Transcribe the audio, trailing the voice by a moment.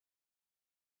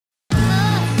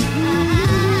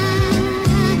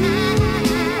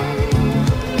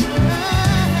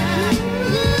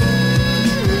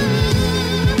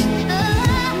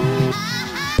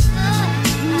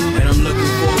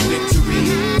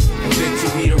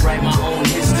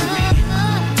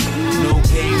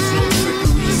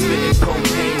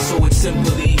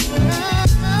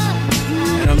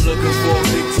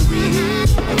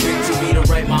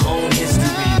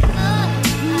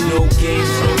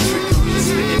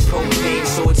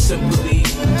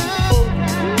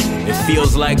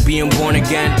feels like being born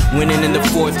again. Winning in the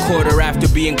fourth quarter after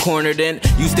being cornered in.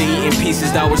 Used to eating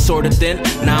pieces that were sorta thin.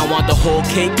 Now I want the whole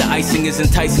cake. The icing is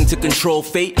enticing to control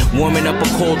fate. Warming up a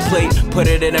cold plate, put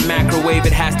it in a microwave.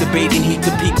 It has to bathe in heat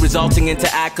to peak, resulting into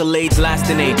accolades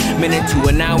lasting a minute to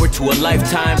an hour to a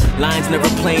lifetime. Lines never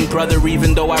plain, brother,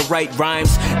 even though I write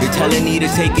rhymes. They're telling me to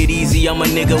take it easy. I'm a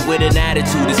nigga with an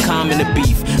attitude. It's common to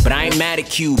beef, but I ain't mad at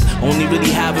Cube. Only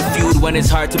really have a feud when it's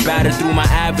hard to batter through my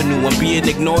avenue. I'm being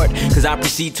ignored, cause I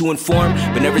proceed to inform,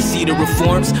 but never see the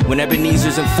reforms when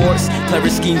Ebenezer's enforced. Clever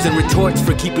schemes and retorts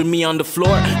for keeping me on the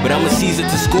floor, but I'm a Caesar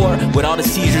to score. With all the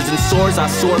seizures and sores, I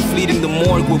soar, fleeting the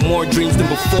morgue with more dreams than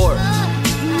before.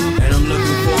 And I'm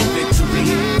looking for a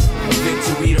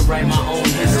victory to write my own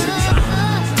history.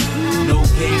 No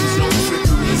games, no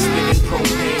trickery, spitting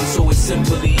propane, so it's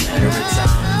simply matter of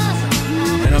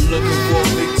time. And I'm looking for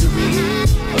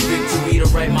a victory to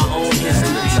write my own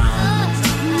history.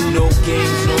 No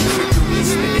games, no trickery,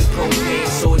 spitting propane,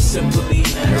 so it's simply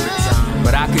matter of time.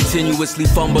 But I continuously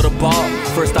fumble the ball.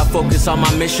 First I focus on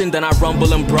my mission, then I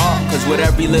rumble and brawl. Cause with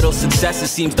every little success it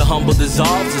seems the humble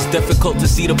dissolves. It's difficult to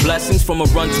see the blessings from a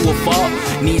run to a fall.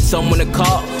 Need someone to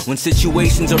call when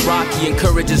situations are rocky, and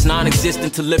courage is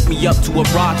non-existent to lift me up to a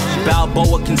rocky.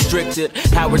 Balboa constricted,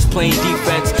 Howard's playing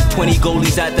defense. 20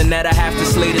 goalies at the net, I have to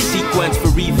slay the sequence for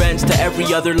revenge to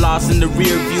every other loss in the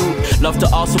rear view. Love to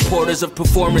all supporters of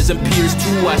performers and peers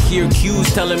too. I hear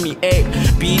cues telling me, hey,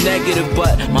 be negative,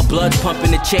 but my blood's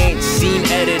pumping the chain. Scene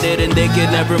edited and they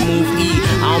can never move E.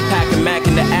 I don't pack a Mac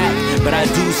in the act, but I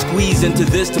do squeeze into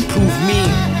this to prove me.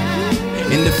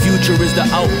 In the future is the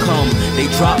outcome. They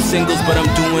drop singles, but I'm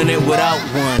doing it without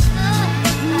one.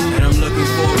 And I'm looking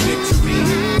for a victory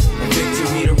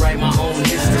to write my own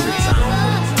history.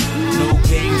 No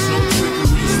games, no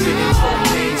trickery, spitting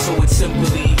propane, so it's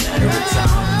simply matter of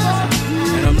time.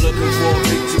 And I'm looking for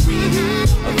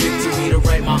a victory to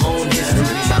write my own history.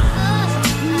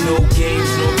 No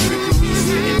games, no trickery,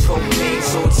 spitting propane,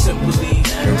 so it's simply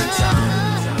matter of time.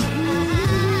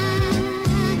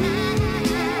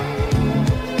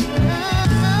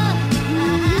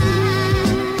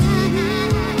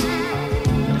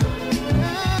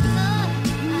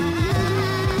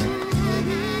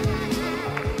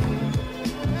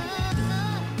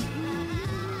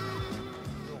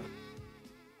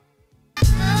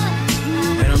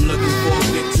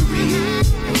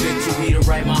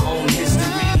 Write my own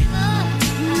history.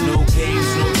 No games,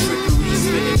 no trickery,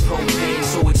 spitting propane,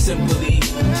 so it's simply